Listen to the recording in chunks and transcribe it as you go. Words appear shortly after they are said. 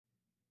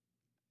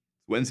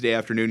Wednesday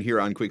afternoon here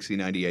on Quick C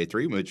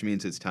 98.3, which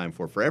means it's time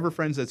for Furever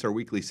Friends. That's our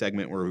weekly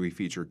segment where we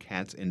feature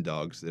cats and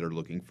dogs that are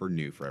looking for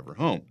new forever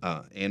home.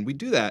 And we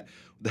do that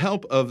with the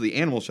help of the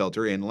animal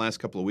shelter. In the last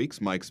couple of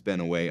weeks, Mike's been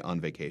away on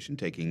vacation,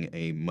 taking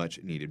a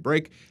much-needed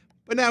break.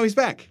 But now he's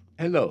back.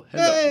 Hello.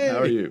 Hey! How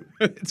are you?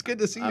 It's good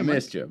to see you, I Mike.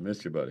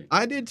 missed you, buddy.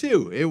 I did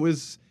too. It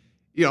was,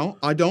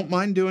 I don't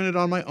mind doing it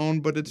on my own,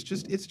 but it's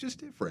just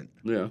different.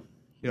 Yeah.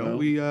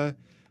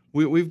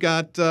 We've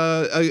got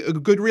a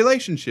good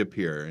relationship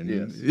here. And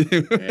Yes.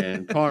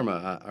 And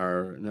karma,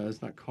 no,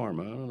 it's not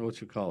karma. I don't know what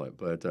you call it,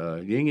 but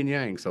yin and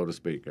yang, so to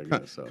speak, I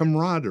guess. So.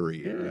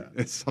 Camaraderie. Yeah.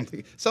 It's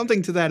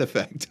something to that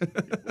effect.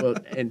 Well,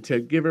 and to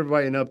give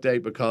everybody an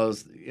update,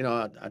 because,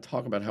 I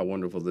talk about how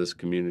wonderful this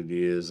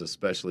community is,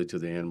 especially to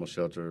the animal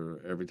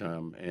shelter every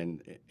time.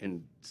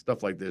 And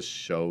stuff like this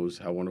shows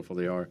how wonderful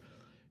they are.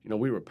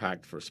 We were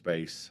packed for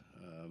space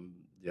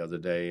the other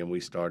day, and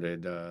we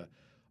started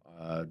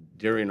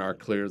during our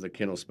Clear the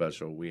Kennel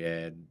special. We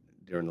had,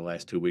 during the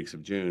last 2 weeks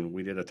of June,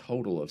 we did a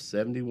total of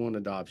 71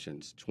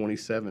 adoptions.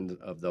 27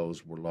 of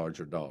those were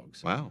larger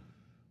dogs. Wow.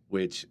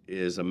 Which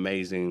is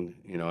amazing.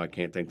 I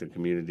can't thank the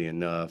community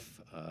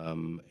enough.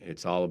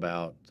 It's all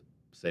about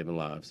saving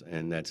lives,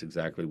 and that's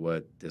exactly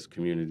what this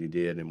community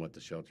did and what the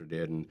shelter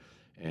did,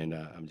 and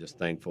I'm just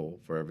thankful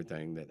for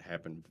everything that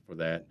happened for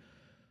that.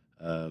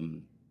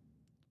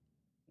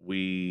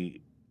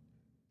 We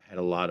had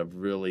a lot of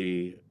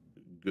really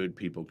good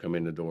people come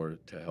in the door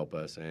to help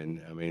us,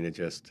 and I mean, it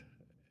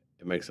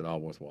makes it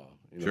all worthwhile.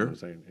 Sure. What I'm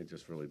saying? It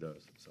just really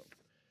does. So,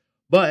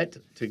 but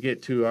to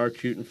get to our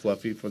cute and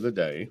fluffy for the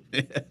day,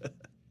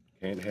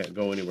 can't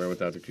go anywhere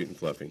without the cute and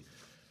fluffy.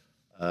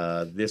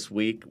 This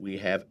week we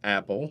have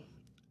Apple.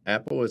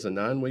 Apple is a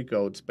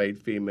 9-week-old spayed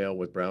female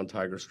with brown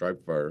tiger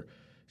striped fur.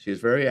 She is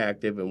very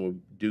active and will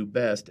do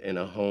best in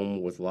a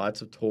home with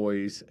lots of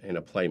toys and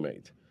a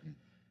playmate.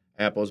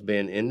 Apple's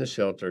been in the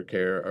shelter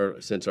care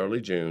since early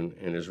June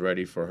and is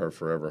ready for her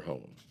forever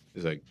home.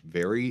 She's a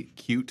very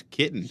cute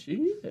kitten.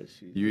 She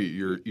is.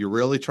 You're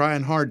really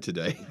trying hard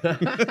today.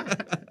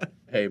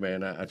 Hey,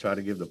 man, I try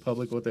to give the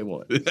public what they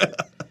want.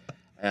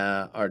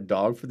 Our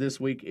dog for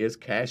this week is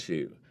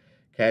Cashew.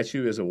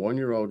 Cashew is a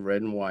 1-year-old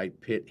red and white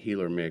pit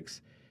heeler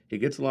mix. He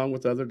gets along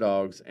with other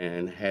dogs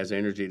and has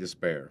energy to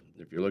spare.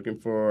 If you're looking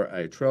for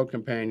a trail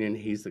companion,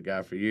 he's the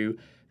guy for you.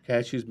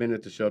 Cashew's been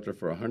at the shelter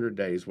for 100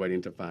 days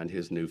waiting to find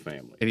his new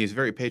family. And he's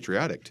very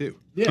patriotic, too.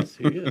 Yes,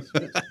 he is.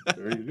 Yes.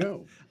 There you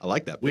go. I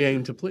like that picture. We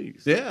aim to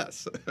please.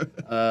 Yes.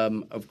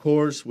 Of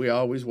course, we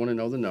always want to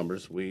know the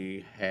numbers.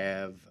 We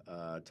have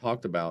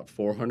talked about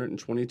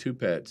 422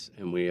 pets,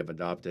 and we have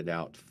adopted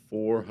out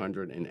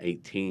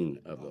 418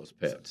 of those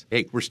pets.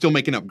 Hey, we're still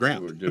making up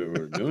ground. We're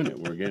doing it.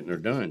 We're getting her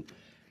done.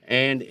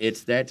 And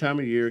it's that time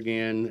of year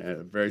again,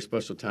 a very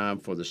special time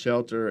for the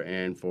shelter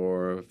and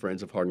for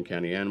Friends of Hardin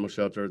County Animal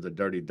Shelter, the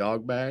Dirty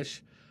Dog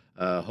Bash,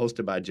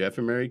 hosted by Jeff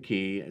and Mary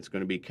Key. It's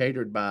going to be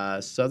catered by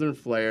Southern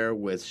Flair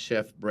with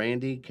Chef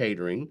Brandy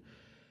Catering.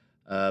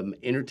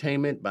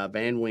 Entertainment by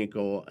Van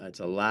Winkle. It's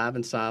a live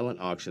and silent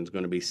auction. It's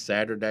going to be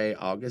Saturday,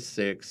 August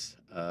 6th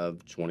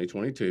of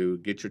 2022.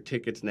 Get your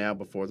tickets now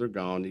before they're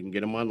gone. You can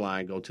get them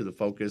online. Go to the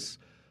Focus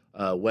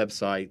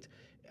website.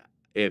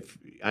 If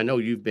I know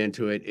you've been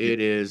to it,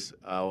 it's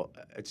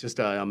just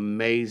an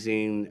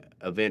amazing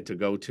event to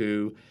go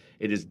to.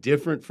 It is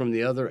different from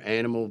the other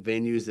animal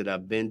venues that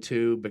I've been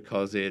to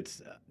because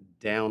it's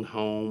down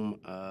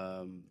home.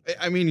 I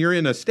mean, you're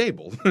in a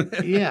stable.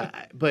 Yeah,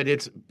 but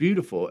it's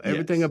beautiful.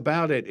 Everything Yes.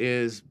 about it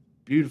is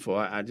beautiful.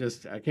 I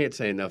can't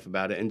say enough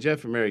about it. And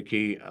Jeff and Mary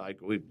Key, I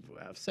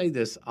say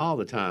this all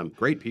the time.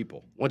 Great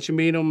people. Once you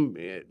meet them,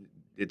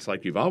 it's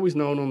like you've always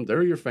known them.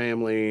 They're your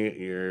family.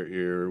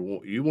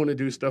 You want to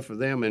do stuff for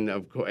them, and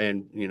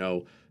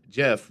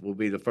Jeff will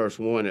be the first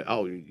one.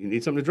 Oh, you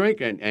need something to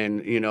drink,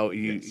 and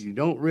you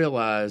don't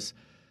realize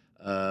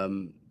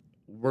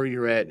where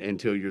you're at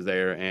until you're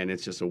there, and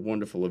it's just a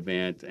wonderful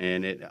event.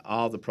 And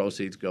all the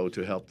proceeds go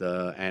to help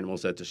the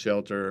animals at the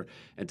shelter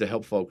and to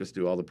help Focus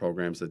do all the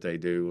programs that they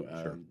do.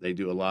 Sure. They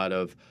do a lot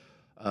of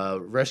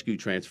rescue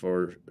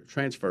transfers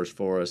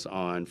for us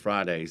on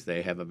Fridays.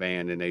 They have a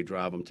van and they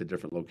drive them to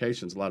different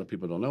locations. A lot of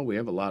people don't know we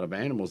have a lot of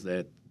animals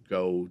that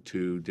go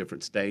to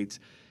different states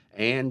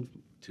and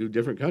to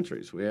different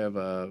countries. We have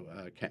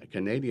a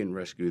Canadian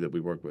rescue that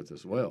we work with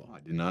as well.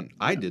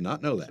 I did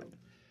not know that.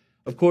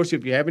 Of course,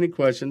 if you have any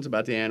questions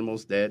about the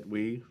animals that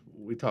we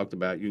talked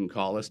about, you can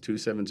call us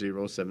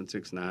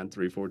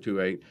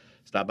 270-769-3428.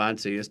 Stop by and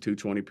see us,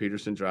 220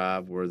 Peterson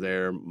Drive. We're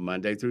there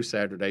Monday through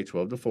Saturday,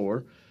 12 to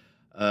 4.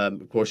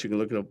 Of course, you can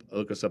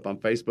look us up on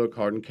Facebook,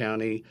 Hardin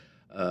County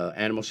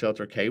Animal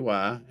Shelter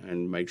KY,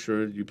 and make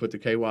sure you put the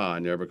KY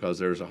on there because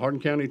there's a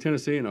Hardin County,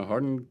 Tennessee, and a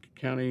Hardin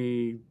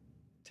County,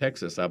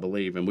 Texas, I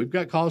believe. And we've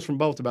got calls from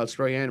both about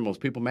stray animals.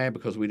 People mad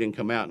because we didn't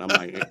come out. And I'm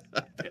like,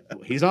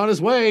 he's on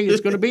his way.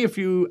 It's going to be a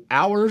few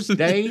hours,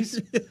 days.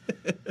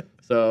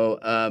 So,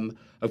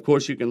 of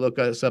course, you can look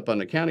us up on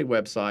the county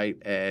website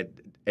at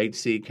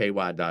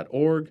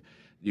hcky.org.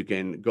 You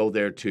can go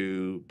there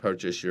to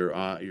purchase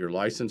your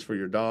license for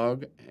your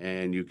dog,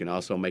 and you can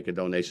also make a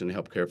donation to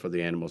help care for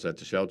the animals at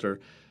the shelter.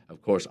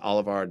 Of course, all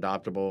of our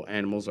adoptable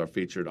animals are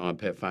featured on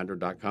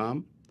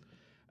PetFinder.com.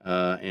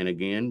 And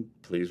again,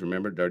 please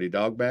remember Dirty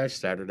Dog Bash,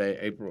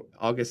 Saturday,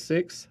 August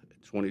 6th,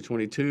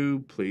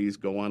 2022. Please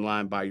go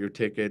online, buy your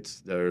tickets.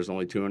 There's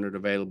only 200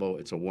 available.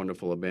 It's a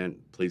wonderful event.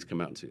 Please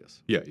come out and see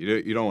us. Yeah,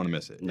 you don't want to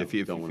miss it. No, if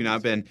you've don't wanna not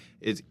miss been,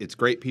 it's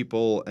great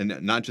people,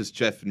 and not just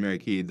Jeff and Mary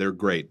Key. They're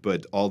great,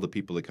 but all the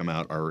people that come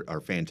out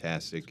are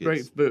fantastic.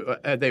 Great food.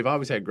 They've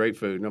always had great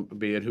food,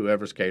 be it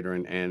whoever's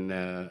catering,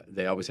 and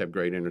they always have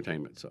great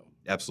entertainment. So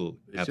Absolutely.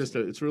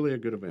 it's really a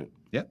good event.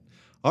 Yeah.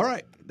 All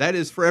right. That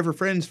is Furever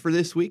Friends for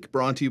this week,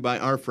 brought to you by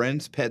our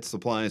friends Pet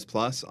Supplies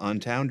Plus on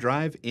Towne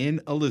Drive in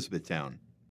Elizabethtown.